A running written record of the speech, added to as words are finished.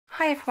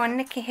Hi everyone,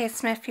 Nikki here,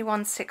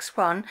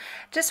 Smurfy161.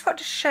 Just want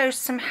to show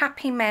some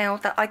happy mail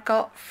that I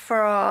got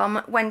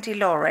from Wendy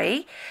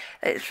Lawrie.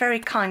 It's very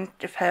kind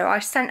of her. I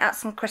sent out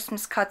some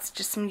Christmas cards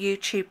to some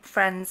YouTube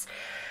friends.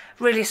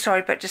 Really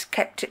sorry, but just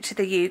kept it to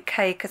the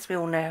UK because we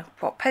all know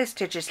what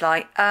postage is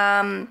like.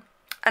 And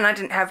I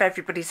didn't have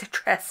everybody's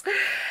address.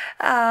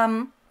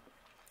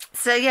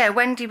 So yeah,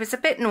 Wendy was a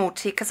bit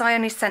naughty because I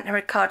only sent her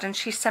a card and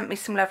she sent me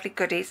some lovely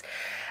goodies.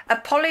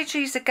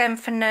 Apologies again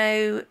for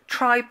no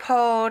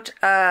tripod.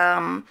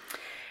 As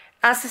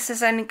this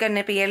is only going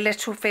to be a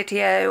little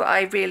video,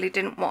 I really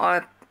didn't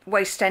want to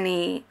waste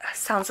any,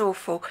 sounds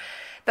awful,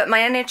 but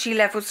my energy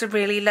levels are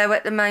really low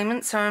at the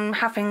moment, so I'm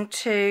having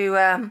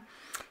to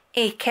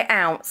eke it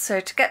out. So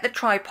to get the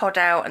tripod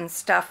out and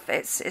stuff,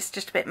 it's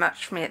just a bit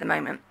much for me at the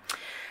moment.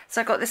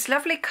 So I got this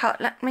lovely card.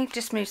 Let me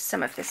just move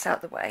some of this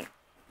out of the way.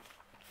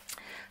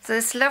 So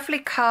this lovely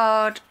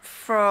card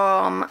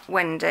from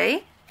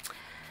Wendy,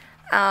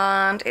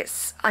 and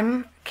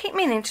I keep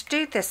meaning to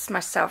do this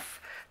myself.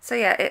 So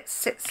yeah,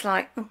 it's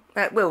like,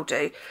 it will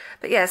do.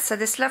 But yeah, so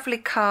this lovely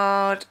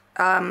card,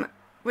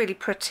 really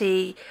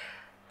pretty.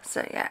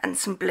 So yeah, and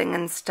some bling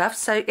and stuff.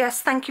 So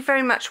yes, thank you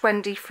very much,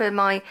 Wendy, for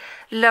my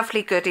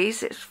lovely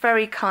goodies. It's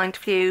very kind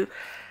of you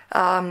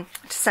to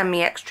send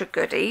me extra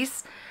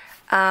goodies.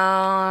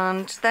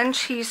 And then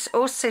she's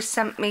also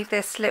sent me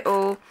this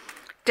little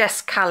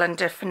desk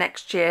calendar for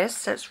next year,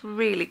 so it's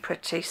really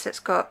pretty. So it's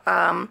got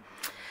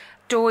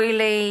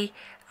doily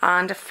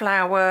and a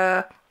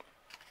flower,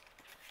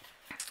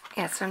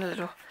 yeah, so a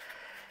little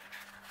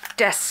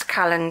desk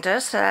calendar,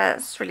 so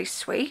that's really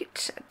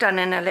sweet, done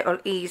in a little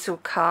easel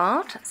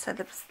card. So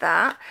there was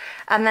that,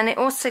 and then it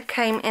also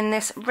came in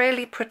this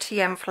really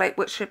pretty envelope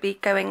which would be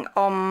going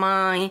on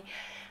my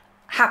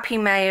Happy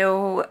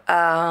Mail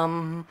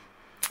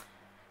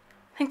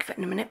think of it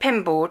in a minute,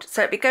 pinboard.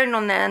 So it'll be going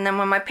on there, and then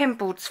when my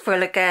pinboard's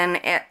full again,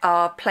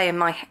 I'll play in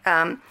my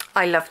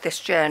I Love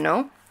This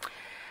journal.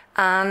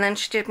 And then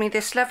she did me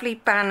this lovely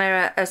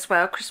banner as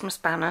well, Christmas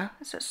banner.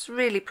 So it's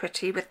really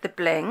pretty with the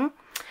bling.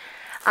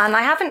 And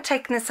I haven't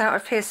taken this out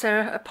of here,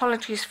 so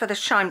apologies for the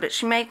shine, but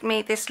she made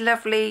me this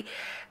lovely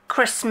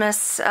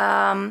Christmas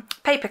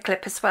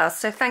paperclip as well.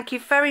 So thank you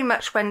very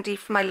much, Wendy,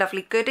 for my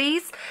lovely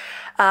goodies.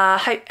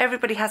 Hope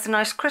everybody has a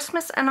nice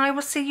Christmas, and I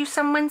will see you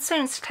somewhere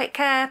soon, so take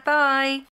care. Bye.